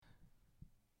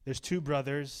There's two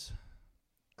brothers,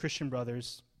 Christian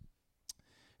brothers,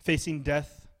 facing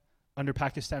death under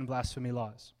Pakistan blasphemy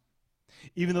laws.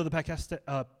 Even though the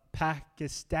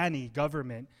Pakistani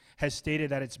government has stated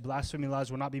that its blasphemy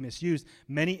laws will not be misused,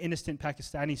 many innocent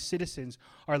Pakistani citizens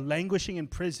are languishing in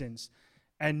prisons,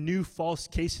 and new false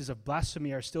cases of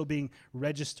blasphemy are still being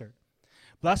registered.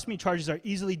 Blasphemy charges are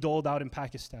easily doled out in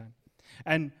Pakistan,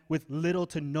 and with little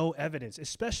to no evidence,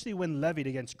 especially when levied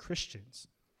against Christians.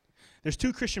 There's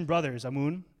two Christian brothers,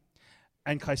 Amun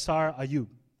and Kaisar Ayub,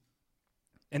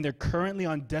 and they're currently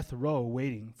on death row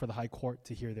waiting for the High Court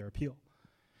to hear their appeal.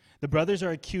 The brothers are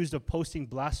accused of posting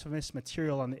blasphemous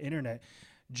material on the internet.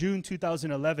 June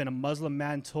 2011, a Muslim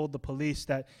man told the police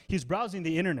that he was browsing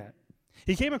the internet.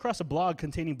 He came across a blog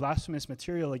containing blasphemous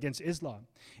material against Islam.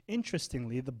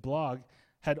 Interestingly, the blog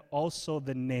had also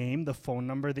the name, the phone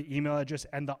number, the email address,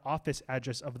 and the office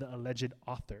address of the alleged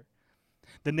author.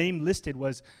 The name listed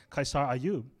was Kaisar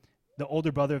Ayub, the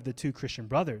older brother of the two Christian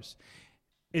brothers.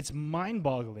 It's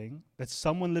mind-boggling that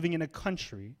someone living in a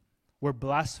country where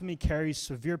blasphemy carries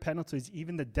severe penalties,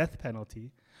 even the death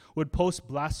penalty, would post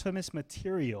blasphemous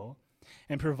material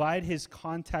and provide his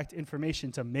contact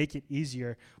information to make it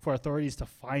easier for authorities to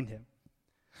find him.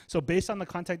 So based on the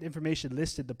contact information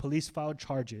listed, the police filed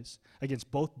charges against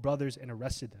both brothers and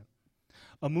arrested them.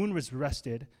 Amun was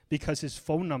arrested because his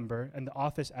phone number and the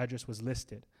office address was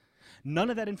listed.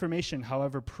 None of that information,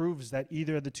 however, proves that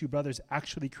either of the two brothers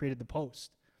actually created the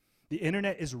post. The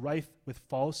internet is rife with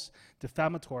false,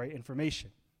 defamatory information.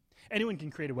 Anyone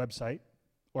can create a website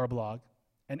or a blog,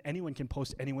 and anyone can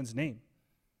post anyone's name.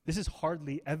 This is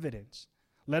hardly evidence,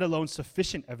 let alone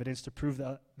sufficient evidence to prove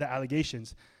the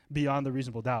allegations beyond the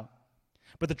reasonable doubt.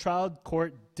 But the trial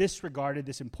court disregarded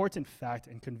this important fact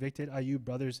and convicted Ayub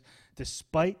brothers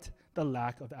despite the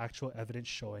lack of actual evidence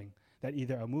showing that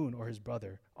either Amun or his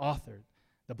brother authored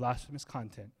the blasphemous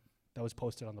content that was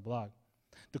posted on the blog.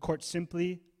 The court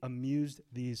simply amused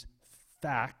these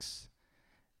facts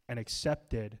and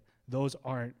accepted those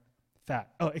aren't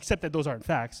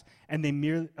facts, and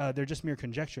they're just mere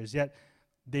conjectures. Yet,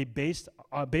 based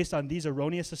on these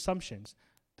erroneous assumptions,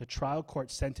 the trial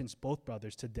court sentenced both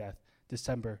brothers to death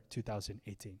December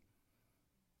 2018.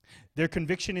 Their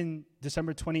conviction in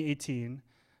December 2018,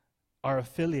 our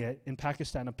affiliate in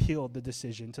Pakistan appealed the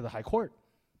decision to the High Court.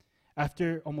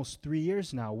 After almost 3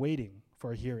 years now waiting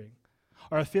for a hearing,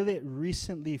 our affiliate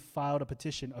recently filed a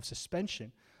petition of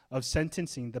suspension of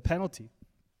sentencing the penalty.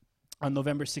 On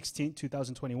November 16,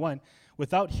 2021,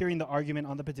 without hearing the argument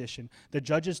on the petition, the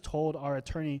judges told our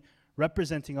attorney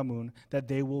representing Amun that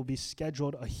they will be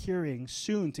scheduled a hearing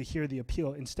soon to hear the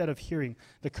appeal instead of hearing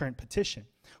the current petition.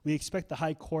 We expect the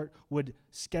High Court would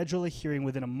schedule a hearing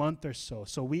within a month or so.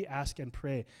 So we ask and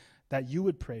pray that you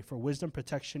would pray for wisdom,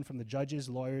 protection from the judges,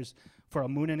 lawyers, for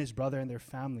Amun and his brother and their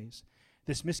families.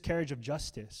 This miscarriage of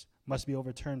justice must be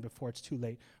overturned before it's too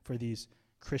late for these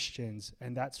Christians.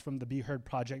 And that's from the Be Heard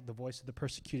Project, the Voice of the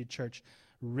Persecuted Church,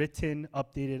 written,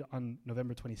 updated on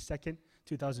November 22nd,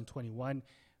 2021.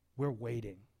 We're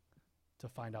waiting to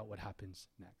find out what happens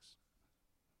next.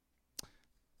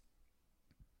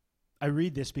 I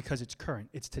read this because it's current.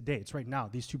 It's today. It's right now.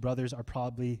 These two brothers are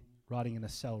probably rotting in a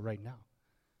cell right now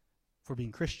for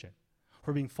being Christian,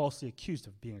 for being falsely accused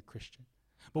of being a Christian.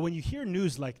 But when you hear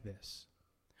news like this,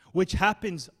 which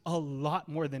happens a lot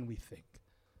more than we think,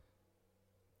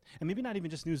 and maybe not even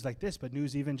just news like this, but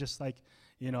news even just like,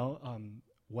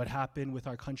 what happened with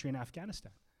our country in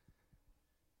Afghanistan,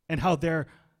 and how they're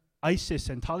ISIS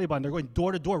and Taliban, they're going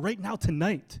door to door right now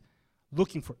tonight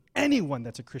looking for anyone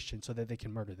that's a Christian so that they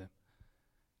can murder them.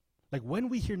 Like when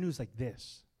we hear news like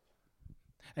this,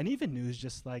 and even news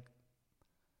just like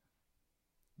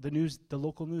the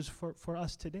local news for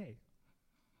us today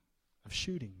of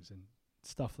shootings and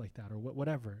stuff like that or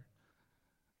whatever,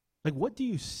 like what do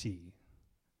you see?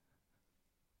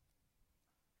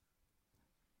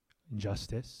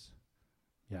 Injustice,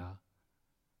 yeah.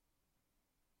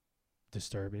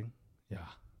 Disturbing, yeah.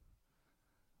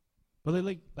 But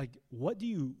what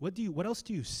else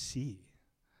do you see?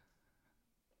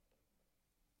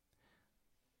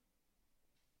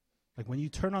 Like when you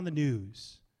turn on the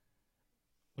news,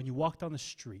 when you walk down the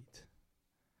street,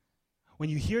 when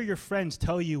you hear your friends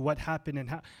tell you what happened and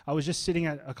how. I was just sitting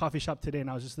at a coffee shop today and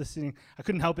I was just listening. I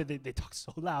couldn't help it. They talk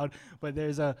so loud, but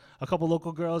there's a couple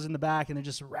local girls in the back and they're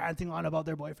just ranting on about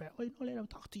their boyfriend. Oh, you don't let them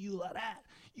talk to you like that.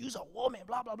 You's a woman,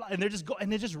 blah, blah, blah. And they're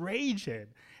just raging.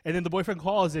 And then the boyfriend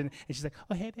calls and she's like,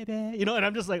 oh, hey, baby. And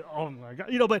I'm just like, oh my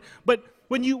God. But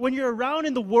when you're around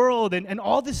in the world and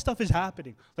all this stuff is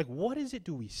happening, like what is it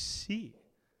do we see?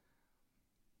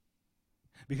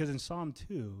 Because in Psalm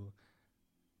 2,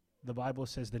 the Bible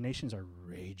says the nations are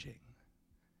raging,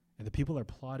 and the people are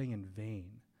plotting in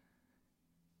vain.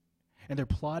 And they're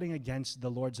plotting against the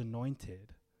Lord's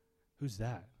anointed. Who's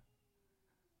that?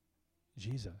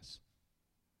 Jesus.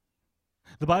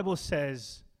 The Bible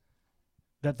says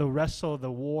that the wrestle,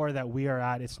 the war that we are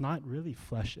at, it's not really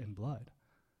flesh and blood.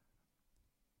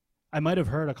 I might have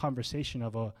heard a conversation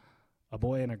of a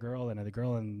boy and a girl and a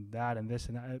girl and that and this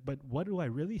and that, but what do I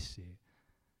really see?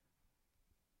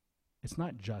 It's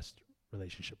not just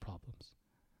relationship problems.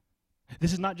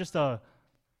 This is not just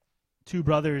two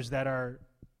brothers that are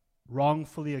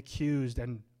wrongfully accused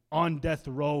and on death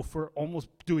row for almost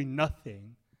doing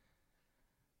nothing.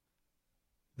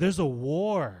 There's a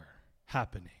war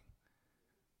happening.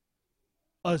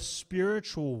 A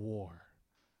spiritual war.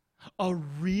 A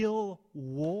real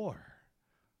war.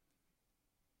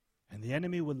 And the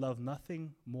enemy would love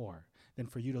nothing more than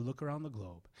for you to look around the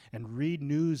globe and read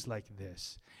news like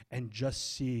this and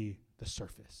just see the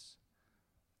surface.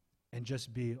 And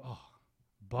just be, oh,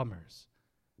 bummers.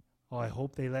 Oh, I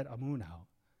hope they let Amun out.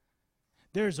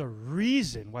 There's a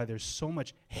reason why there's so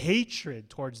much hatred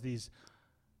towards these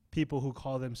people who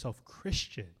call themselves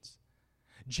Christians.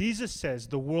 Jesus says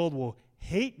the world will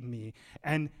hate me,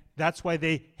 and that's why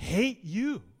they hate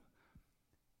you.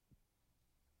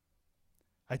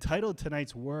 I titled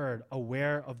tonight's word,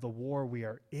 Aware of the War We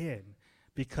Are In,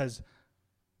 because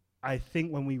I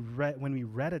think when we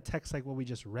read a text like what we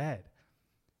just read,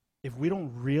 if we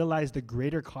don't realize the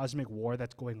greater cosmic war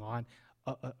that's going on,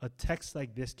 a text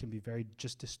like this can be very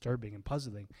just disturbing and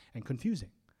puzzling and confusing.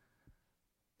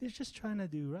 They're just trying to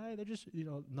do right. They're just,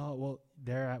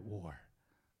 they're at war.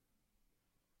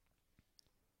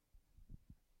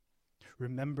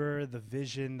 Remember the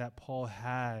vision that Paul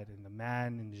had, and the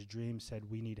man in his dream said,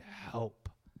 we need help.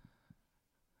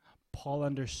 Paul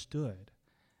understood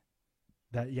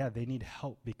that, they need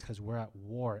help because we're at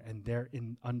war and they're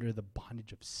under the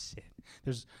bondage of sin.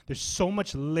 There's so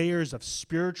much layers of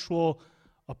spiritual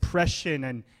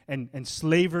oppression and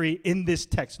slavery in this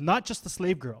text, not just the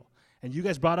slave girl. And you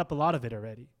guys brought up a lot of it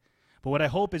already. But what I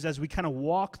hope is as we kind of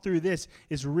walk through this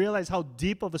is realize how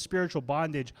deep of a spiritual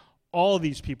bondage all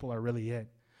these people are really in.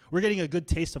 We're getting a good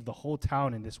taste of the whole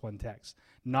town in this one text,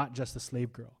 not just the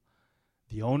slave girl.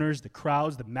 The owners, the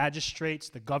crowds, the magistrates,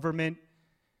 the government,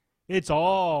 it's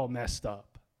all messed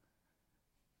up.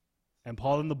 And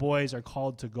Paul and the boys are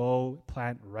called to go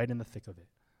plant right in the thick of it.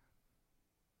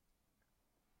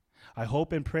 I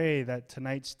hope and pray that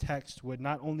tonight's text would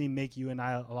not only make you and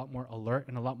I a lot more alert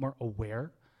and a lot more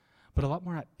aware, but a lot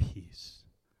more at peace,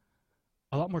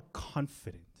 a lot more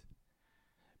confident.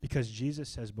 Because Jesus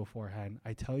says beforehand,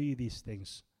 I tell you these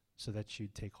things so that you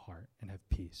take heart and have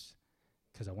peace.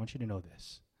 Because I want you to know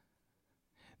this.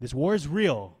 This war is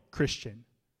real, Christian.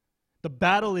 The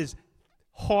battle is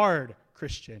hard,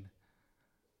 Christian.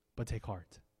 But take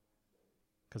heart.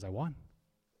 Because I won.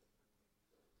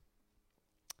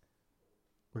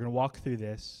 We're going to walk through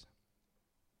this.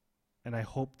 And I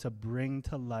hope to bring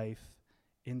to life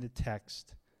in the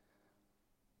text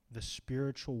the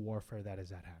spiritual warfare that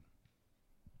is at hand.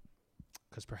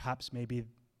 Because perhaps maybe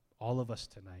all of us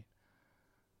tonight,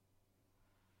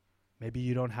 maybe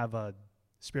you don't have a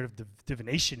spirit of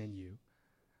divination in you,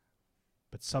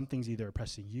 but something's either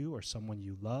oppressing you or someone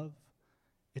you love.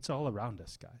 It's all around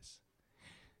us, guys.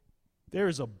 There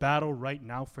is a battle right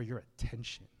now for your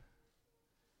attention.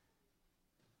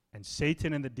 And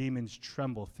Satan and the demons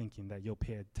tremble thinking that you'll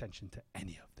pay attention to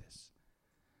any of this.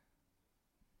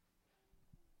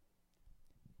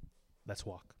 Let's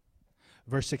walk.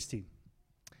 Verse 16.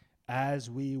 As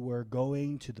we were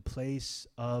going to the place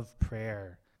of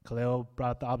prayer. Kaleo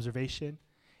brought the observation.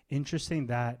 Interesting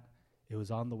that it was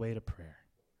on the way to prayer.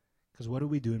 Because what do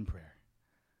we do in prayer?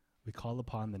 We call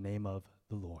upon the name of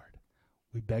the Lord.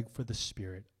 We beg for the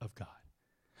Spirit of God.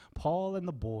 Paul and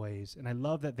the boys, and I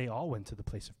love that they all went to the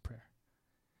place of prayer.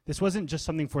 This wasn't just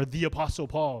something for the Apostle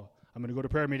Paul. I'm going to go to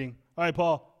prayer meeting. All right,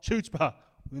 Paul, shoots, we're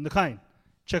in the kind.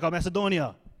 Check out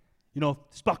Macedonia.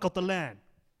 Stock out the land.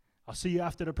 I'll see you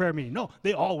after the prayer meeting. No,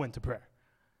 they all went to prayer.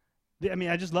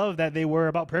 I just love that they were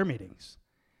about prayer meetings.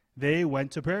 They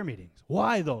went to prayer meetings.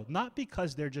 Why, though? Not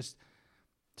because they're just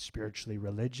spiritually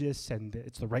religious and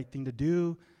it's the right thing to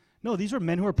do. No, these were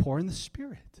men who were poor in the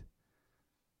Spirit.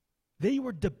 They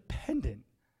were dependent.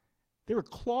 They were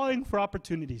clawing for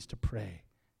opportunities to pray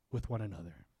with one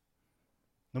another.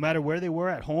 No matter where they were,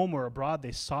 at home or abroad,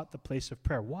 they sought the place of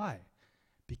prayer. Why?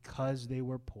 Because they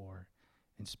were poor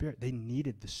in spirit. They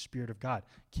needed the Spirit of God.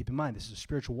 Keep in mind, this is a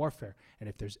spiritual warfare. And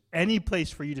if there's any place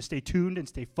for you to stay tuned and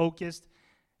stay focused,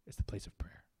 it's the place of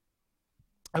prayer.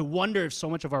 I wonder if so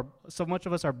much of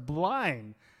us are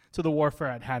blind to the warfare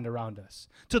at hand around us,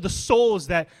 to the souls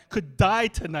that could die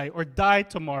tonight or die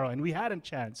tomorrow, and we had a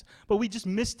chance, but we just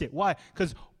missed it. Why?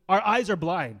 Because our eyes are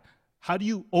blind. How do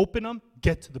you open them?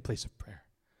 Get to the place of prayer.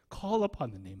 Call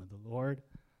upon the name of the Lord.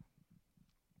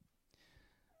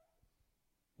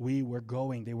 They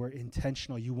were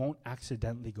intentional. You won't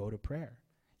accidentally go to prayer.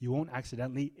 You won't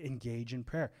accidentally engage in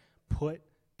prayer. Put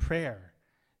prayer.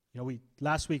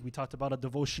 Last week we talked about a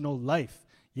devotional life.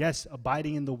 Yes,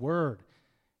 abiding in the Word.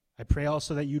 I pray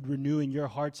also that you'd renew in your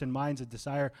hearts and minds a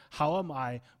desire, how am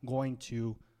I going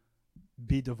to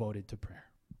be devoted to prayer?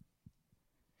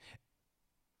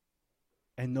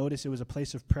 And notice it was a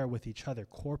place of prayer with each other,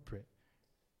 corporate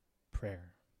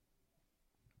prayer.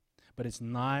 But it's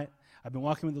not, I've been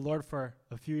walking with the Lord for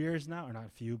a few years now, or not a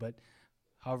few, but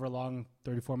however long,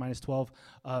 34 minus 12.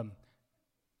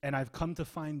 And I've come to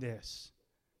find this,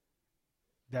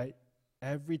 that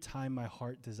every time my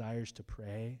heart desires to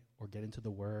pray or get into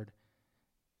the Word,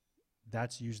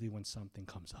 that's usually when something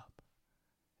comes up.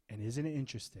 And isn't it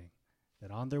interesting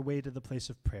that on their way to the place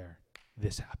of prayer,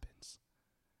 this happens?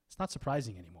 It's not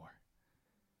surprising anymore.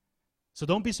 So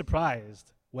don't be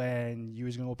surprised when you're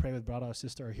going to go pray with brother or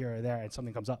sister or here or there and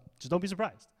something comes up. Just don't be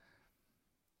surprised.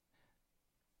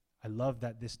 I love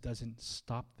that this doesn't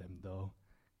stop them, though,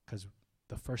 because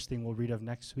the first thing we'll read of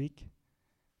next week,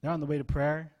 they're on the way to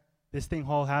prayer. This thing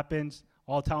all happens.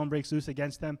 All town breaks loose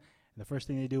against them. And the first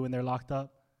thing they do when they're locked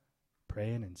up,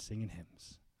 praying and singing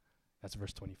hymns. That's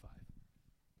verse 25.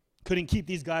 Couldn't keep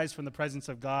these guys from the presence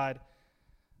of God.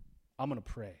 I'm going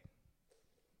to pray.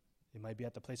 It might be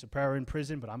at the place of prayer or in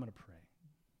prison, but I'm going to pray.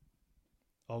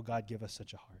 Oh, God, give us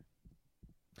such a heart.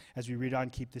 As we read on,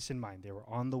 keep this in mind. They were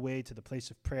on the way to the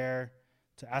place of prayer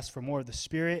to ask for more of the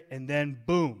Spirit, and then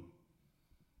boom.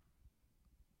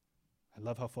 I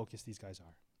love how focused these guys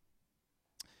are.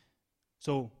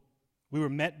 So we were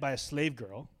met by a slave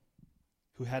girl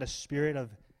who had a spirit of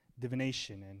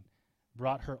divination and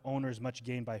brought her owners much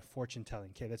gain by fortune telling.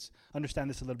 Okay, let's understand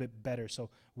this a little bit better. So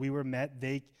we were met.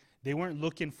 They weren't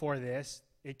looking for this.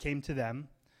 It came to them.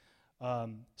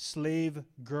 Slave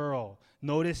girl.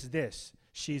 Notice this.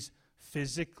 She's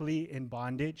physically in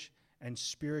bondage and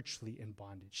spiritually in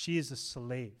bondage. She is a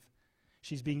slave.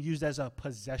 She's being used as a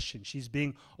possession. She's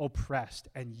being oppressed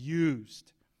and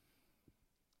used.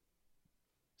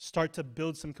 Start to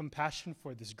build some compassion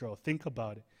for this girl. Think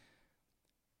about it.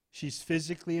 She's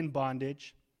physically in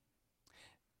bondage,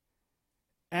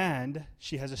 and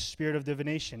she has a spirit of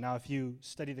divination. Now, if you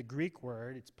study the Greek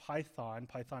word, it's python.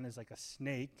 Python is like a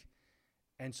snake.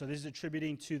 And so this is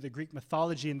attributing to the Greek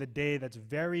mythology in the day that's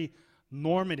very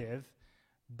normative,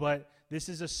 but this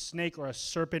is a snake or a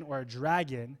serpent or a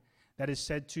dragon that is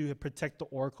said to protect the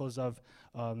oracles of,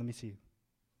 let me see,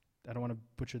 I don't want to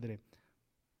butcher the name,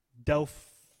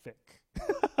 Delphic.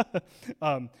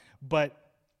 But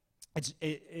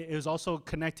it was also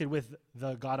connected with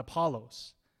the god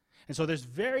Apollos. And so there's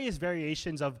various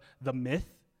variations of the myth,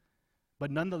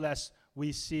 but nonetheless,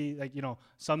 we see,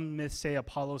 some myths say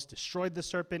Apollos destroyed the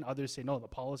serpent. Others say, no,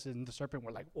 Apollos and the serpent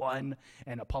were like one,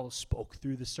 and Apollo spoke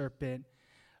through the serpent.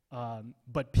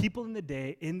 But people in the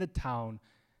day, in the town,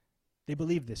 they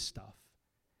believed this stuff.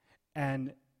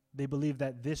 And they believed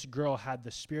that this girl had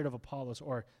the spirit of Apollos,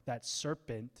 or that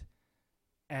serpent,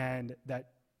 and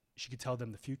that she could tell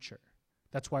them the future.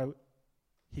 That's why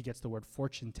he gets the word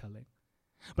fortune telling.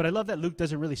 But I love that Luke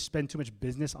doesn't really spend too much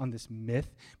business on this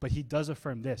myth, but he does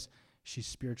affirm this. She's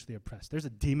spiritually oppressed. There's a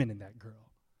demon in that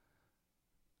girl.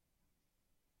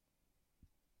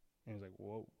 And he's like,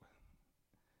 whoa,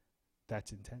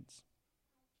 that's intense.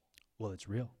 Well, it's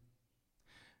real.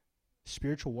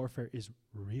 Spiritual warfare is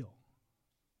real.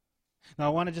 Now, I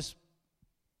want to just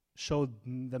show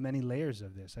the many layers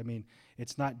of this. I mean,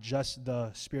 it's not just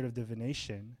the spirit of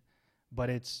divination, but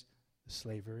it's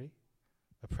slavery,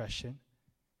 oppression.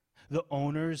 The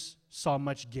owners saw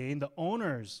much gain. The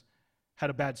owners had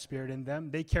a bad spirit in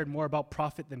them. They cared more about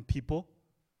profit than people.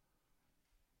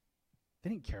 They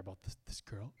didn't care about this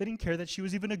girl. They didn't care that she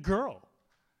was even a girl.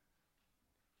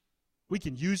 We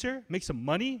can use her, make some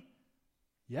money.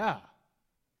 Yeah.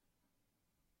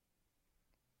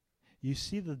 You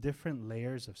see the different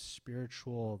layers of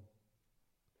spiritual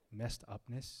messed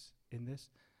upness in this?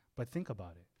 But think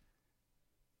about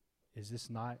it. Is this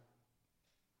not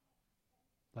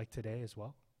like today as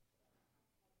well?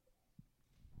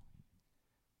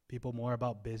 People more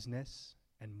about business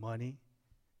and money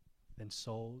than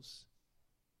souls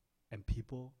and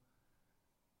people.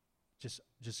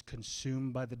 Just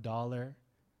consumed by the dollar.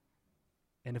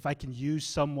 And if I can use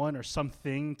someone or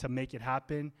something to make it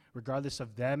happen, regardless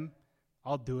of them,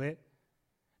 I'll do it.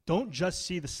 Don't just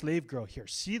see the slave girl here.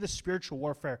 See the spiritual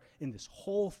warfare in this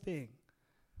whole thing.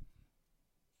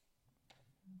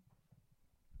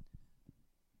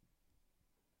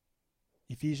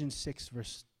 Ephesians 6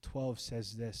 verse 12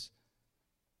 says this: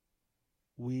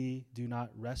 we do not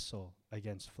wrestle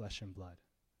against flesh and blood,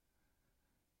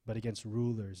 but against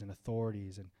rulers and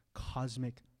authorities and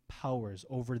cosmic powers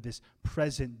over this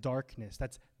present darkness,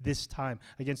 that's this time,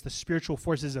 against the spiritual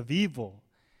forces of evil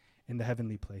in the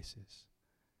heavenly places.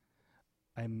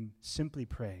 I'm simply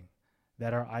praying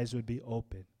that our eyes would be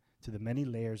open to the many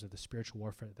layers of the spiritual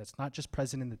warfare that's not just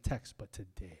present in the text, but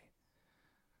today.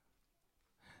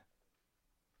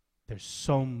 There's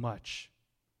so much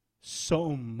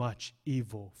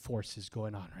evil forces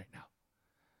going on right now.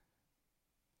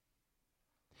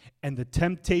 And the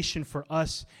temptation for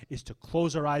us is to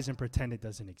close our eyes and pretend it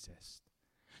doesn't exist.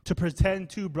 To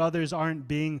pretend two brothers aren't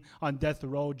being on death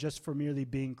row just for merely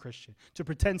being Christian. To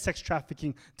pretend sex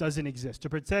trafficking doesn't exist.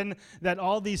 To pretend that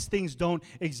all these things don't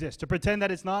exist. To pretend that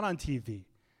it's not on TV.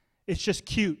 It's just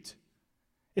cute.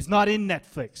 It's not in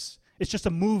Netflix. It's just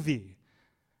a movie.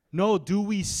 No, do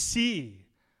we see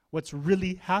what's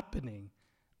really happening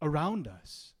around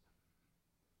us?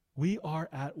 We are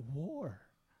at war.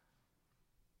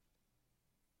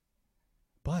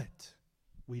 But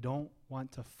we don't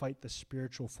want to fight the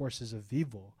spiritual forces of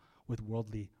evil with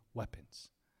worldly weapons.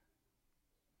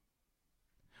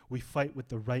 We fight with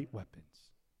the right weapons.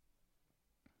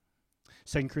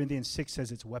 2 Corinthians 6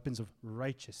 says it's weapons of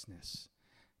righteousness.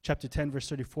 Chapter 10, verse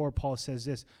 34, Paul says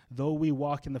this: though we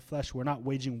walk in the flesh, we're not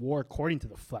waging war according to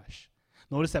the flesh.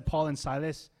 Notice that Paul and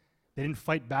Silas, they didn't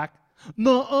fight back.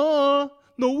 No,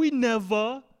 we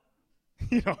never.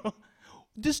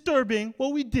 Disturbing.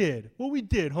 What we did,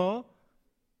 huh?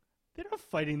 They're not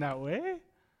fighting that way.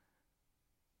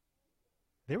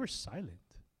 They were silent.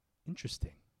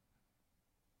 Interesting.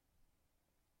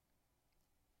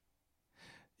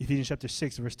 Ephesians chapter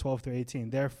 6, verse 12 through 18.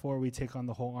 Therefore, we take on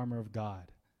the whole armor of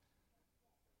God.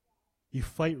 You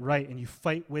fight right, and you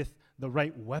fight with the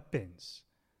right weapons.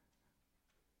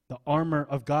 The armor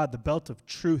of God, the belt of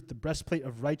truth, the breastplate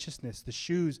of righteousness, the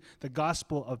shoes, the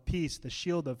gospel of peace, the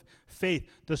shield of faith,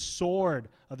 the sword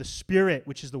of the Spirit,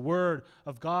 which is the word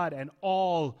of God, and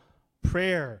all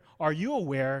prayer. Are you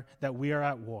aware that we are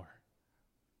at war?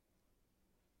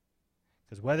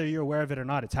 Because whether you're aware of it or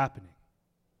not, it's happening.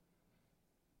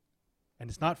 And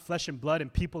it's not flesh and blood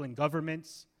and people and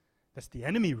governments. That's the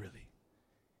enemy, really.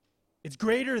 It's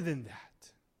greater than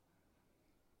that.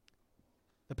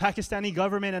 The Pakistani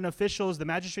government and officials, the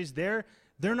magistrates there,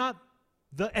 they're not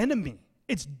the enemy.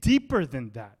 It's deeper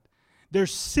than that. They're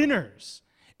sinners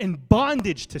in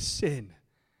bondage to sin.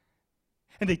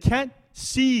 And they can't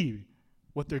see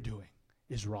what they're doing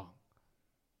is wrong.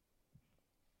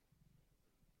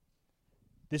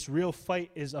 This real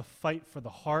fight is a fight for the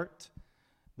heart,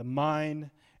 the mind,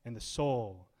 and the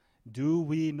soul. Do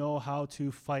we know how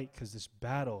to fight? Because this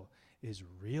battle is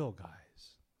real, guys.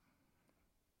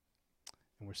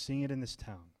 And we're seeing it in this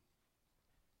town.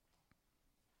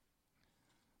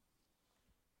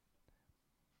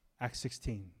 Acts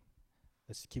 16.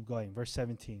 Let's keep going. Verse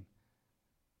 17.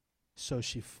 So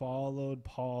she followed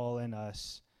Paul and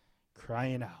us,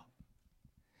 crying out,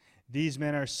 "These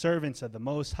men are servants of the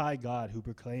Most High God who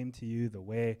proclaim to you the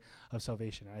way of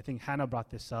salvation." And I think Hannah brought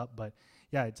this up, but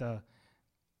yeah,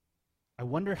 I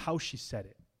wonder how she said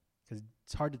it. Because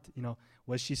it's hard to,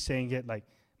 was she saying it like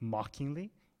mockingly?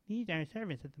 These are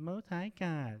servants of the Most High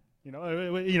God.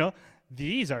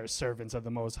 These are servants of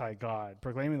the Most High God,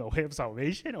 proclaiming the way of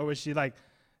salvation? Or was she like,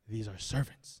 these are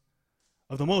servants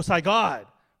of the Most High God?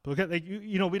 Because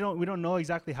we don't know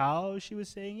exactly how she was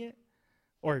saying it,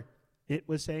 or it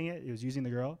was saying it. It was using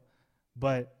the girl,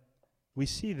 but we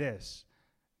see this.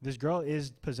 This girl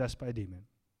is possessed by a demon,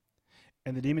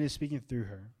 and the demon is speaking through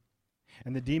her,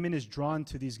 and the demon is drawn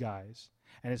to these guys,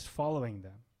 and it's following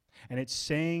them, and it's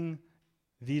saying,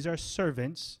 these are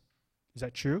servants. Is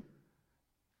that true?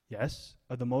 Yes.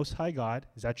 Of the Most High God.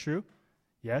 Is that true?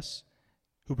 Yes.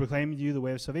 Who proclaimed you the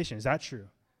way of salvation. Is that true?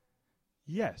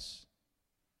 Yes.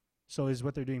 So is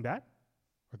what they're doing bad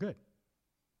or good?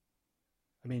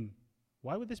 I mean,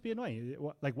 why would this be annoying?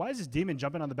 Why is this demon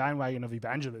jumping on the bandwagon of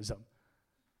evangelism?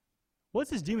 What's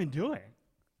this demon doing?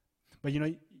 But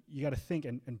you got to think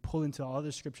and pull into all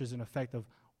the scriptures in effect of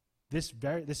this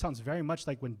sounds very much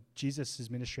like when Jesus'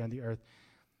 ministry on the earth,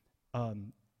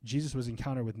 Jesus was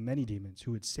encountered with many demons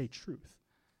who would say truth.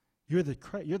 You're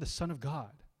the Son of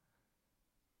God.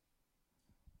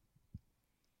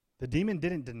 The demon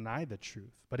didn't deny the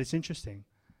truth, but it's interesting.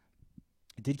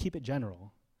 It did keep it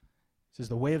general. It says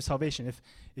the way of salvation.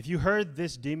 If you heard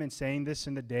this demon saying this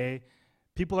in the day,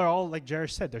 People are all, like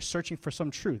Jairus said, they're searching for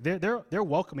some truth. They're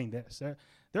welcoming this.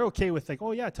 They're okay with like,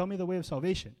 oh yeah, tell me the way of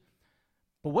salvation.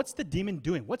 But what's the demon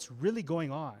doing? What's really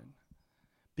going on?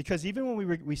 Because even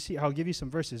when we see, I'll give you some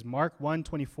verses. Mark 1,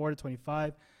 24 to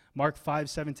 25, Mark 5,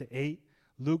 7 to 8,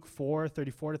 Luke 4,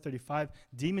 34 to 35.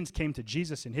 Demons came to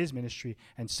Jesus in his ministry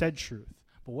and said truth.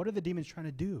 But what are the demons trying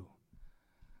to do?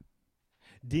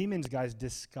 Demons, guys,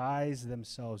 disguise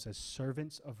themselves as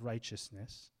servants of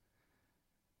righteousness.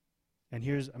 And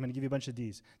I'm going to give you a bunch of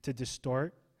these. To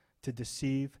distort, to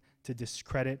deceive, to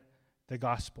discredit the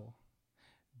gospel.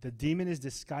 The demon is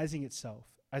disguising itself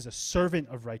as a servant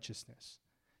of righteousness.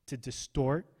 To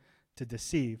distort, to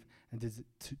deceive, and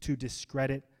to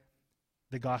discredit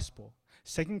the gospel.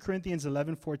 2 Corinthians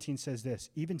 11:14 says this,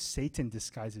 even Satan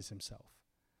disguises himself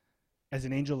as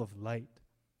an angel of light.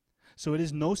 So it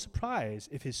is no surprise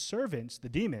if his servants, the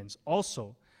demons,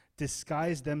 also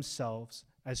disguise themselves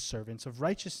as servants of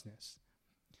righteousness.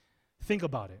 Think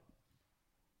about it.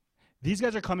 These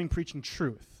guys are coming preaching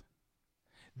truth.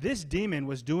 This demon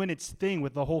was doing its thing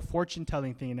with the whole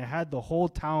fortune-telling thing, and it had the whole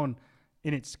town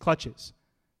in its clutches.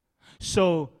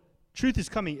 So truth is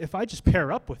coming. If I just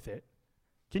pair up with it,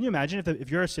 can you imagine if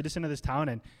you're a citizen of this town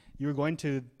and you're going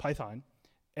to Python,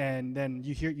 and then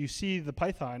you see the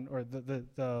Python or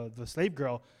the slave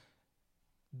girl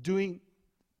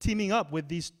teaming up with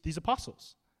these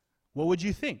apostles? What would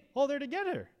you think? Oh, they're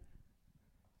together.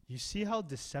 You see how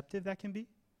deceptive that can be?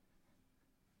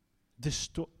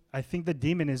 I think the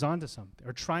demon is onto something,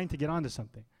 or trying to get onto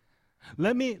something.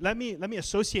 Let me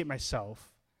associate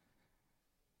myself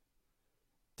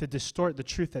to distort the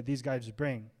truth that these guys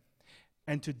bring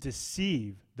and to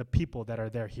deceive the people that are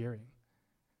there hearing.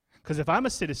 Because if I'm a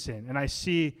citizen and I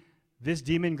see this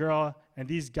demon girl and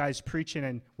these guys preaching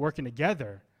and working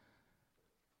together,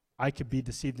 I could be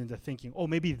deceived into thinking, oh,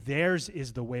 maybe theirs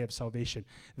is the way of salvation.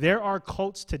 There are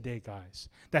cults today, guys,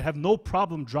 that have no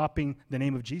problem dropping the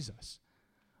name of Jesus.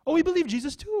 Oh, we believe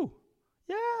Jesus too.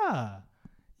 Yeah,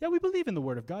 we believe in the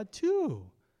Word of God too.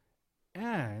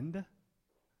 And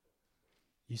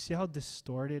you see how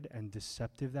distorted and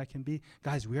deceptive that can be?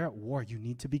 Guys, we are at war. You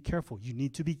need to be careful. You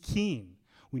need to be keen.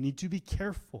 We need to be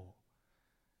careful.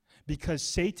 Because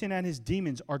Satan and his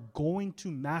demons are going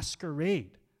to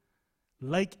masquerade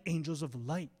like angels of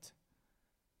light.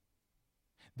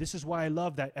 This is why I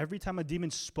love that every time a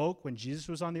demon spoke when Jesus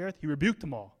was on the earth, he rebuked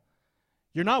them all.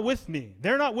 You're not with me.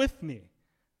 They're not with me.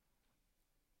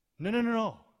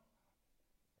 No.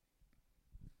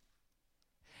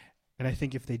 And I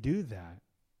think if they do that,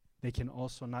 they can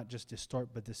also not just distort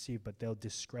but deceive, but they'll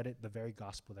discredit the very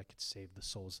gospel that could save the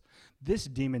souls. This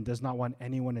demon does not want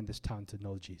anyone in this town to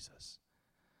know Jesus.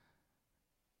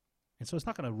 And so it's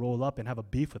not going to roll up and have a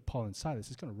beef with Paul and Silas.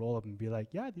 It's going to roll up and be like,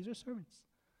 yeah, these are servants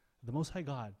of the Most High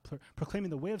God, proclaiming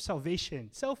the way of salvation.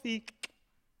 Selfie.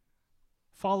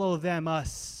 Follow them,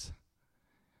 us.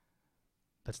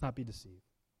 Let's not be deceived.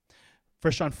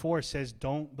 1 John 4 says,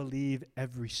 don't believe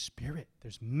every spirit.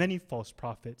 There's many false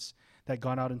prophets that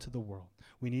gone out into the world.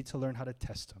 We need to learn how to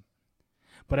test them.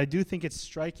 But I do think it's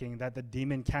striking that the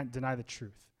demon can't deny the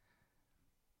truth.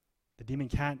 The demon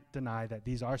can't deny that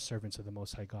these are servants of the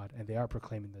Most High God, and they are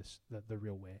proclaiming this the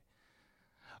real way.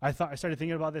 I started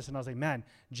thinking about this, and I was like, man,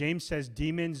 James says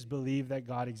demons believe that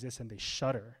God exists, and they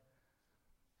shudder.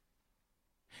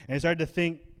 And I started to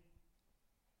think,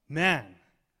 man,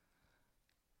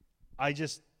 I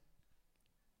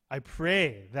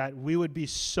pray that we would be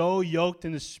so yoked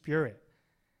in the Spirit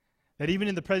that even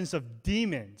in the presence of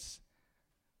demons,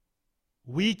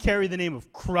 we carry the name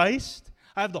of Christ.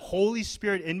 I have the Holy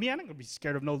Spirit in me. I'm not going to be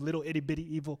scared of no little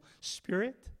itty-bitty evil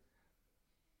spirit.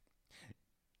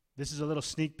 This is a little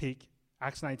sneak peek.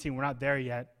 Acts 19, we're not there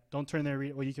yet. Don't turn there, read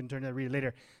it. Well, you can turn there and read it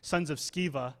later. Sons of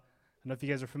Sceva. I don't know if you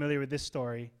guys are familiar with this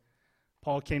story.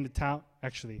 Paul came to town.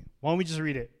 Actually, why don't we just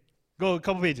read it? Go a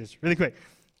couple pages, really quick.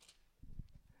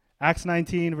 Acts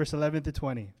 19, verse 11 to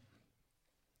 20.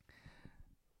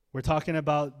 We're talking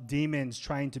about demons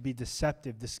trying to be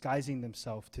deceptive, disguising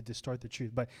themselves to distort the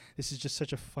truth. But this is just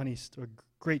such a funny,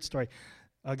 great story.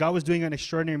 God was doing an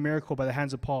extraordinary miracle by the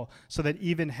hands of Paul, so that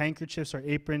even handkerchiefs or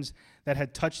aprons that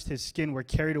had touched his skin were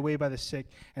carried away by the sick,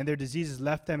 and their diseases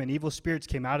left them, and evil spirits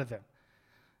came out of them.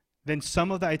 Then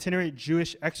some of the itinerant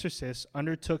Jewish exorcists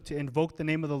undertook to invoke the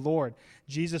name of the Lord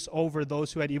Jesus over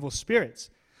those who had evil spirits.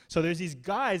 So there's these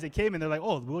guys that came and they're like,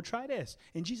 oh, we'll try this.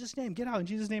 In Jesus' name, get out. In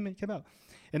Jesus' name, come out.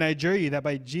 And I adjure you that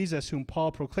by Jesus, whom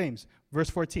Paul proclaims, verse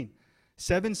 14,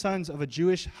 7 sons of a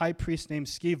Jewish high priest named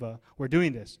Sceva were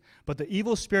doing this. But the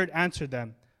evil spirit answered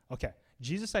them, okay,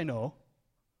 Jesus I know,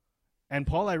 and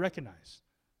Paul I recognize.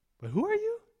 But who are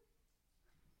you?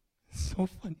 So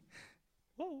funny.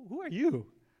 whoa, who are you?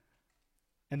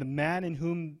 And the man in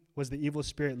whom was the evil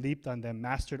spirit leaped on them,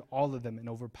 mastered all of them, and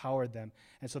overpowered them.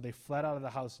 And so they fled out of the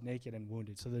house naked and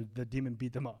wounded. So the demon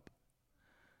beat them up.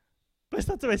 But I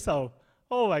thought to myself,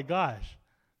 oh my gosh.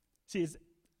 See,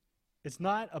 it's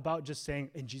not about just saying,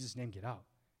 in Jesus' name, get out.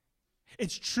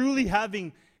 It's truly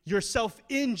having yourself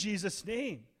in Jesus'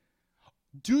 name.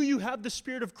 Do you have the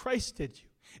Spirit of Christ in you?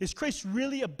 Is Christ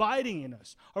really abiding in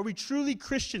us? Are we truly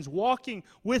Christians walking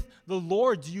with the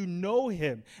Lord? Do you know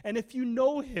him? And if you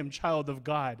know him, child of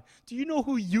God, do you know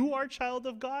who you are, child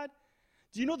of God?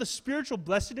 Do you know the spiritual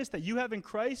blessedness that you have in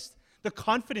Christ? The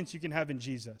confidence you can have in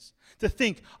Jesus. To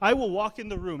think, I will walk in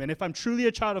the room, and if I'm truly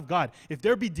a child of God, if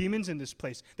there be demons in this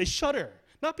place, they shudder,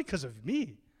 not because of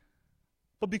me,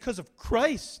 but because of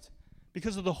Christ,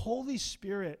 because of the Holy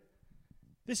Spirit.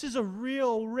 This is a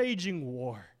real raging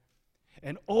war.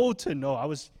 And oh, to know, I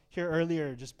was here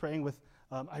earlier just praying with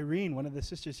Irene, one of the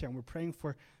sisters here, and we're praying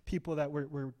for people that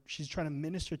she's trying to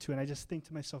minister to, and I just think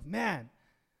to myself, man,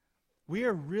 we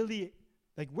are really,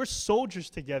 we're soldiers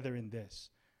together in this.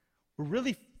 We're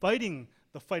really fighting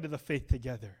the fight of the faith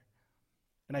together.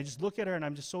 And I just look at her, and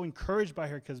I'm just so encouraged by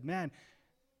her because, man,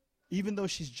 even though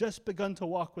she's just begun to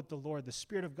walk with the Lord, the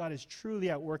Spirit of God is truly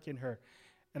at work in her.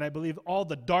 And I believe all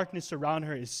the darkness around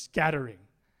her is scattering.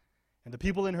 And the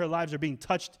people in her lives are being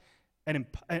touched and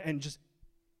just,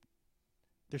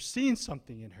 they're seeing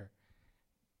something in her.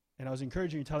 And I was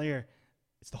encouraging her, telling her,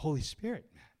 it's the Holy Spirit,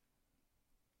 man.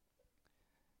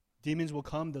 Demons will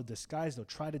come, they'll disguise, they'll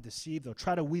try to deceive, they'll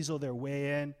try to weasel their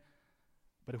way in.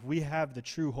 But if we have the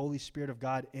true Holy Spirit of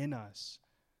God in us,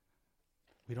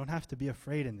 we don't have to be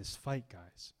afraid in this fight,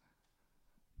 guys.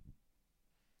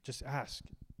 Just ask,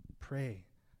 pray,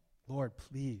 Lord,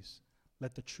 please,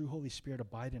 let the true Holy Spirit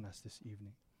abide in us this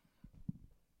evening.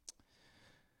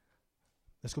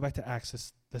 Let's go back to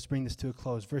Acts. Let's bring this to a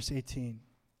close. Verse 18.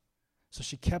 So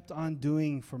she kept on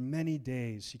doing for many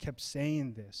days. She kept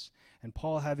saying this. And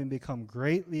Paul, having become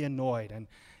greatly annoyed, and,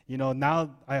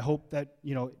 now I hope that,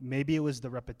 maybe it was the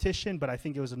repetition, but I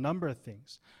think it was a number of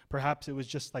things. Perhaps it was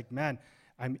just like, man,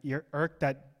 I'm irked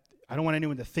that I don't want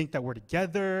anyone to think that we're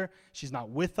together. She's not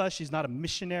with us. She's not a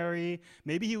missionary.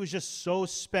 Maybe he was just so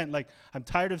spent, I'm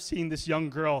tired of seeing this young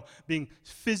girl being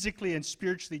physically and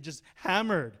spiritually just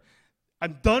hammered.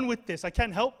 I'm done with this. I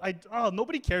can't help.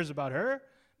 Nobody cares about her.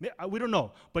 We don't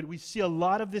know. But we see a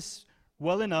lot of this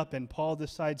welling up, and Paul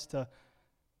decides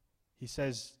he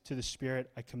says to the Spirit,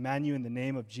 I command you in the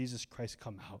name of Jesus Christ,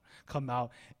 come out. Come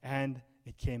out. And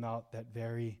it came out that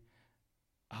very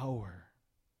hour.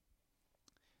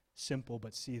 Simple,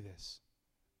 but see this.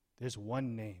 There's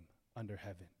one name under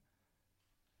heaven.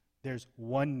 There's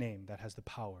one name that has the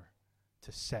power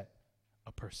to set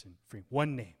a person free.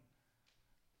 One name.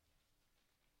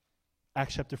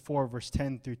 Acts chapter 4, verse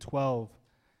 10 through 12.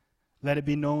 Let it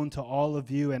be known to all of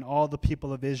you and all the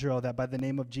people of Israel that by the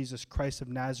name of Jesus Christ of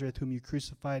Nazareth, whom you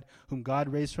crucified, whom God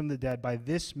raised from the dead, by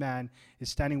this man is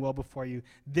standing well before you.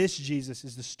 This Jesus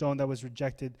is the stone that was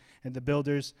rejected, and the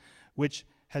builders, which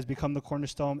has become the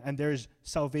cornerstone, and there is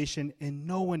salvation in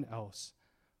no one else.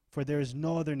 For there is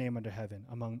no other name under heaven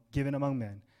given among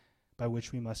men by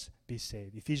which we must be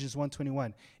saved. Ephesians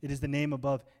 1:21, it is the name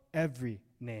above every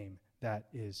name that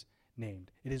is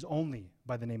named. It is only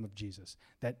by the name of Jesus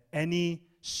that any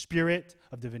spirit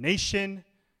of divination,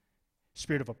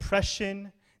 spirit of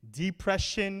oppression,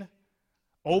 depression,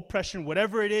 oppression,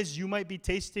 whatever it is you might be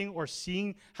tasting or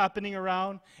seeing happening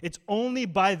around, it's only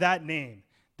by that name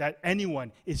that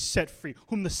anyone is set free.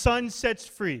 Whom the Son sets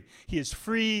free, he is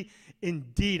free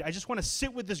indeed. I just want to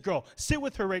sit with this girl. Sit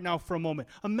with her right now for a moment.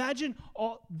 Imagine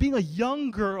being a young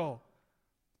girl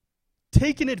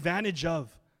taken advantage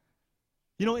of.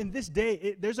 In this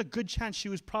day, there's a good chance she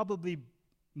was probably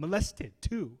molested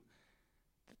too.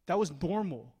 That was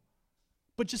normal.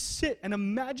 But just sit and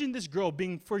imagine this girl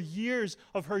being, for years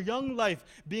of her young life,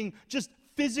 being just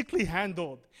physically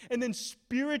handled and then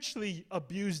spiritually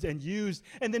abused and used.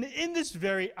 And then in this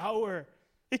very hour,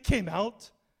 it came out.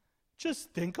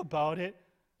 Just think about it,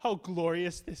 how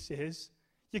glorious this is.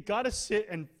 You got to sit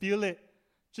and feel it.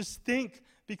 Just think,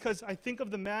 because I think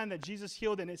of the man that Jesus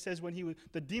healed, and it says when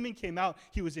the demon came out,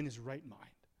 he was in his right mind.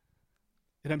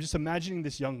 And I'm just imagining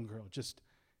this young girl just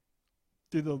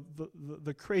through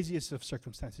the craziest of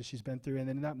circumstances she's been through. And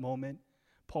then in that moment,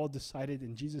 Paul decided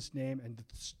in Jesus' name, and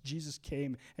Jesus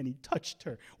came and he touched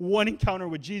her. One encounter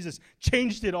with Jesus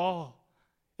changed it all.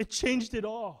 It changed it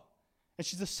all. And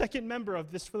she's the second member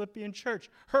of this Philippian church.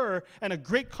 Her, and a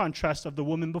great contrast of the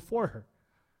woman before her,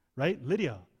 right?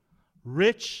 Lydia,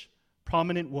 rich,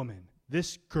 prominent woman.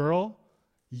 This girl,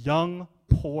 young,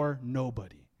 poor,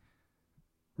 nobody.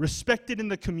 Respected in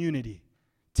the community.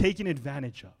 taken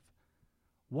advantage of.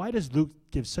 Why does Luke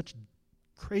give such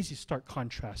crazy stark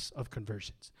contrasts of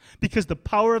conversions? Because the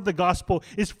power of the gospel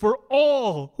is for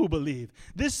all who believe.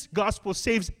 This gospel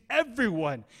saves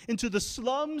everyone, into the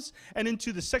slums and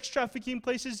into the sex trafficking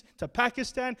places, to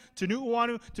Pakistan, to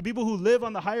Nu'uanu, to people who live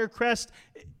on the higher crest.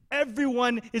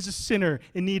 Everyone is a sinner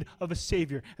in need of a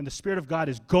Savior, and the Spirit of God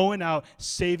is going out,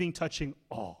 saving, touching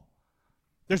all.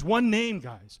 There's one name,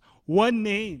 guys. One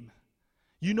name.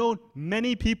 You know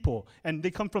many people, and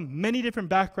they come from many different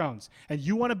backgrounds, and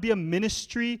you want to be a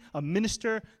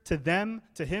minister to them,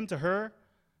 to him, to her.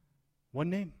 One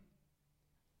name,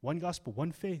 one gospel,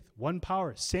 one faith, one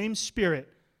power. Same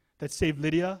Spirit that saved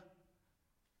Lydia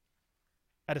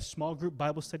at a small group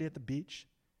Bible study at the beach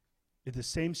is the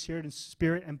same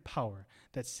spirit and power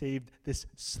that saved this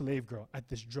slave girl at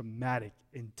this dramatic,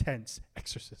 intense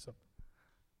exorcism.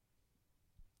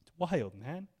 It's wild,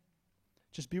 man.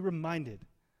 Just be reminded.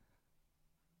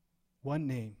 One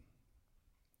name.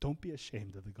 Don't be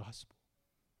ashamed of the gospel.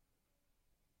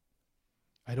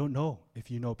 I don't know if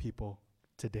you know people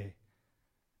today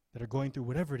that are going through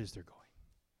whatever it is they're going.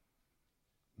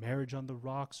 Marriage on the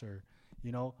rocks, or,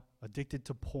 addicted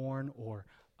to porn, or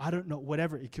I don't know,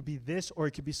 whatever. It could be this, or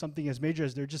it could be something as major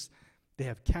as they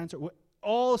have cancer.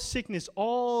 All sickness,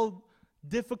 all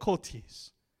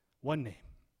difficulties. One name.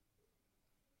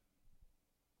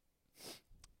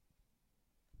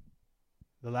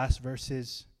 The last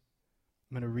verses,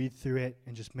 I'm going to read through it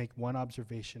and just make one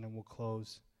observation and we'll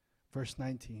close. Verse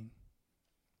 19.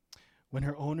 When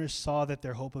her owners saw that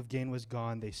their hope of gain was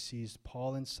gone, they seized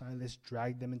Paul and Silas,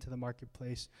 dragged them into the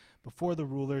marketplace before the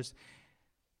rulers.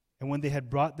 And when they had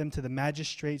brought them to the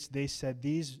magistrates, they said,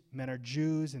 "These men are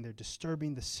Jews and they're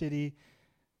disturbing the city.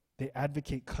 They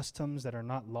advocate customs that are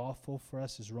not lawful for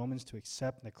us as Romans to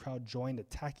accept." And the crowd joined,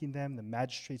 attacking them. The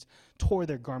magistrates tore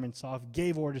their garments off,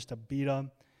 gave orders to beat them.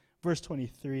 Verse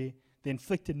 23, they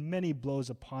inflicted many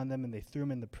blows upon them, and they threw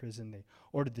them in the prison. They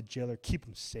ordered the jailer, "Keep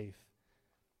them safe."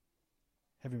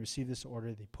 Having received this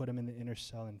order, they put them in the inner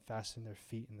cell and fastened their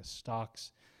feet in the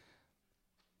stocks.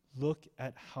 Look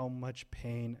at how much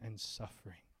pain and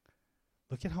suffering.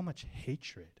 Look at how much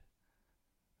hatred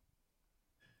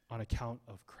on account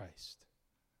of Christ.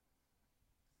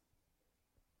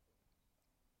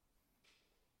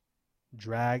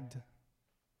 Dragged,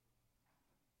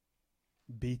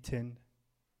 beaten,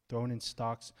 thrown in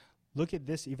stocks. Look at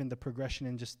this, even the progression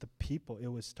in just the people. It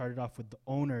was started off with the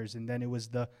owners, and then it was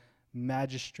the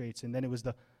magistrates, and then it was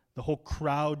the whole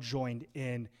crowd joined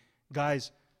in.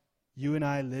 Guys, you and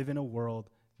I live in a world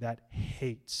that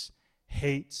hates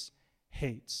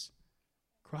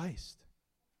Christ.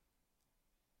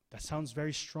 That sounds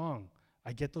very strong.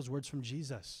 I get those words from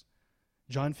Jesus.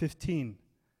 John 15,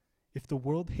 if the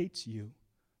world hates you,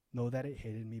 know that it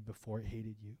hated me before it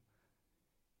hated you.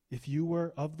 If you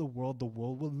were of the world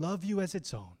will love you as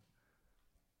its own.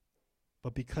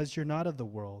 But because you're not of the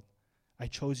world, I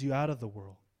chose you out of the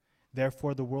world.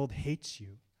 Therefore the world hates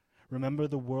you. Remember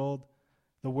the word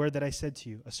that I said to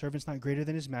you, a servant's not greater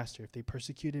than his master. If they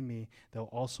persecuted me, they'll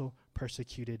also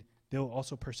persecute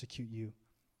you.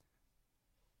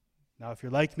 Now, if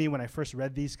you're like me, when I first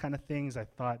read these kind of things, I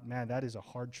thought, man, that is a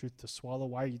hard truth to swallow.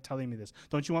 Why are you telling me this?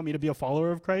 Don't you want me to be a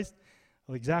follower of Christ?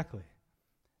 Well, exactly.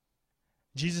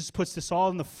 Jesus puts this all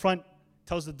in the front,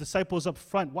 tells the disciples up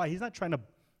front. Why? He's not trying to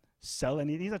sell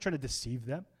anything. He's not trying to deceive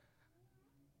them.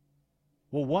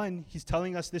 Well, one, he's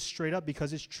telling us this straight up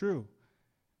because it's true.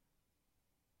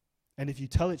 And if you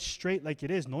tell it straight like it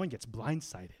is, no one gets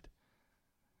blindsided.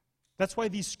 That's why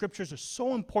these scriptures are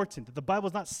so important, that the Bible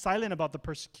is not silent about the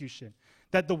persecution,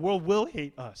 that the world will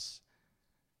hate us.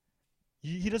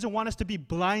 He doesn't want us to be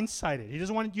blindsided. He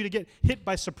doesn't want you to get hit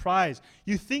by surprise.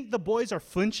 You think the boys are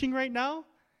flinching right now?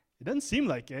 It doesn't seem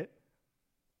like it.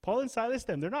 Paul and Silas,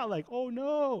 they're not like, oh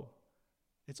no.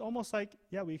 It's almost like,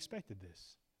 yeah, we expected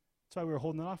this. That's why we were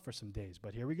holding off for some days,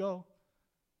 but here we go.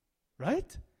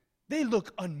 Right? They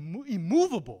look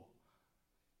immovable,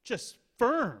 just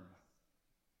firm.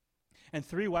 And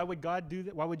 3, why would God do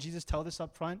that? Why would Jesus tell this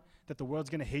up front, that the world's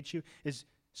going to hate you? Is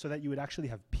so that you would actually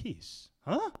have peace.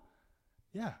 Huh?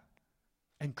 Yeah.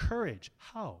 And courage.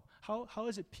 How? How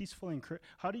is it peaceful and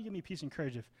how do you give me peace and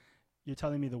courage if you're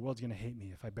telling me the world's going to hate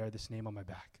me if I bear this name on my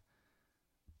back?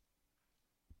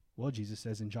 Well, Jesus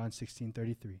says in John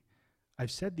 16:33,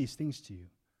 I've said these things to you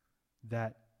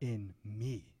that in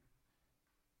me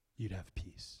you'd have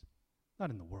peace.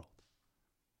 Not in the world.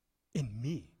 In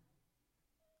me.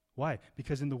 Why?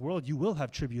 Because in the world you will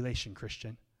have tribulation,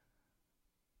 Christian.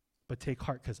 But take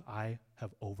heart, because I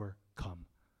have overcome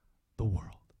the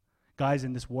world. Guys,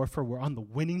 in this warfare, we're on the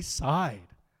winning side.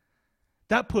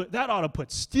 That ought to put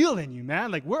steel in you,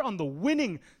 man. Like, we're on the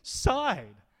winning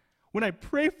side. When I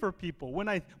pray for people, when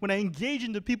I engage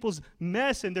into people's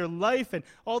mess and their life and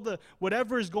all the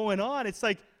whatever is going on, it's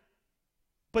like,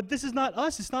 but this is not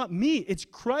us. It's not me. It's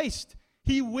Christ.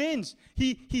 He wins.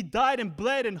 He died and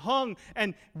bled and hung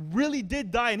and really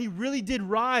did die, and he really did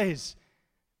rise.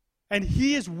 And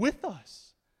he is with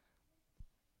us.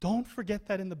 Don't forget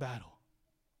that in the battle.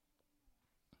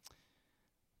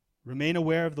 Remain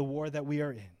aware of the war that we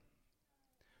are in.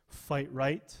 Fight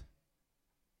right,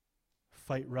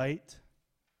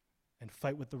 and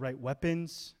fight with the right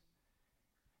weapons.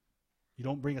 You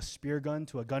don't bring a spear gun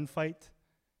to a gunfight.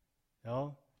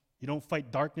 No. You don't fight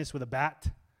darkness with a bat.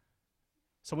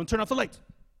 Someone turn off the light.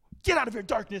 Get out of here,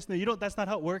 darkness. No, you don't. That's not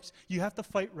how it works. You have to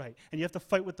fight right. And you have to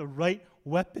fight with the right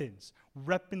weapons.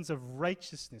 Weapons of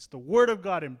righteousness. The word of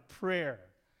God and prayer.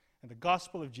 And the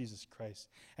gospel of Jesus Christ.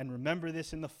 And remember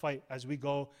this in the fight as we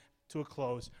go to a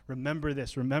close. Remember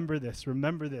this,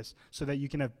 so that you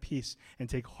can have peace and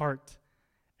take heart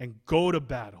and go to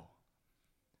battle.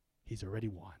 He's already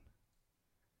won.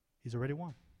 He's already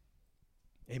won.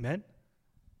 Amen?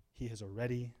 He has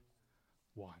already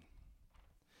won.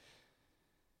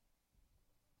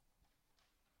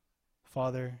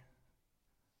 Father,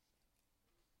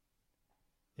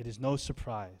 it is no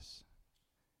surprise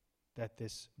that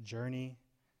this journey,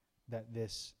 that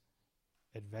this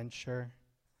adventure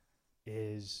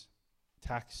is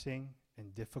taxing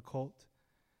and difficult.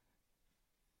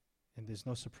 And there's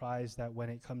no surprise that when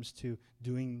it comes to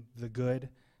doing the good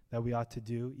that we ought to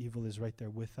do, evil is right there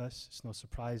with us. It's no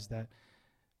surprise that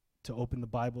to open the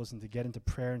Bibles and to get into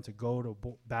prayer and to go to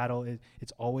battle,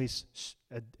 it's always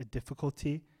a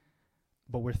difficulty.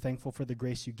 But we're thankful for the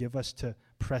grace you give us to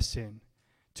press in,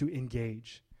 to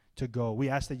engage, to go. We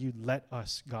ask that you let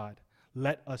us, God,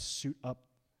 let us suit up.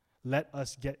 Let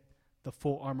us get the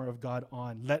full armor of God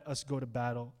on. Let us go to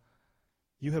battle.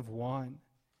 You have won.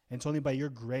 And it's only by your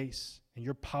grace and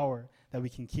your power that we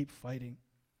can keep fighting.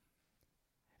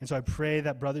 And so I pray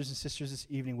that brothers and sisters this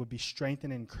evening would be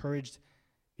strengthened and encouraged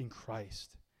in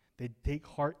Christ. They'd take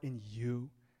heart in you.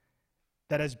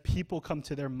 That as people come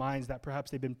to their minds that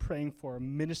perhaps they've been praying for or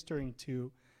ministering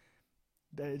to,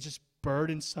 that it's just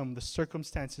burdensome, the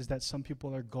circumstances that some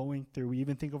people are going through. We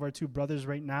even think of our two brothers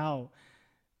right now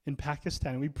in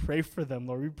Pakistan, and we pray for them,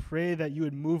 Lord. We pray that you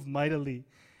would move mightily,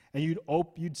 and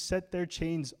you'd set their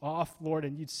chains off, Lord,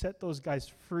 and you'd set those guys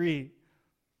free.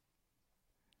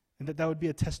 And that would be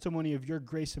a testimony of your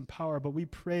grace and power. But we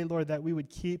pray, Lord, that we would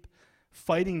keep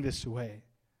fighting this way.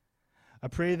 I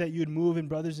pray that you'd move in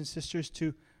brothers and sisters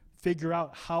to figure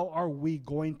out how are we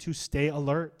going to stay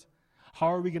alert? How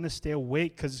are we going to stay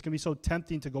awake? Because it's going to be so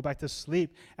tempting to go back to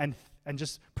sleep and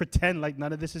just pretend like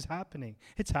none of this is happening.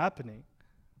 It's happening.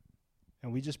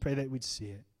 And we just pray that we'd see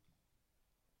it.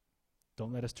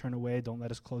 Don't let us turn away. Don't let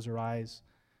us close our eyes.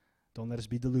 Don't let us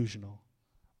be delusional.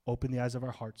 Open the eyes of our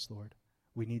hearts, Lord.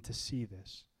 We need to see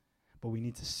this. But we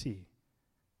need to see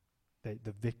that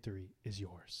the victory is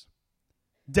yours.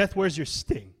 Death, where's your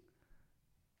sting?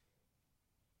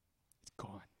 It's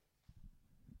gone.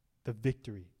 The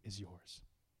victory is yours.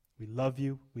 We love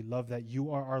you. We love that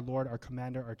you are our Lord, our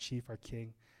commander, our chief, our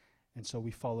king. And so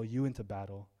we follow you into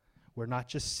battle. We're not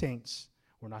just saints.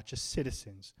 We're not just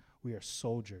citizens. We are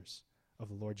soldiers of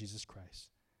the Lord Jesus Christ.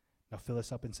 Now fill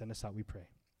us up and send us out, we pray.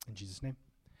 In Jesus' name,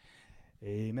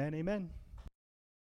 amen, amen.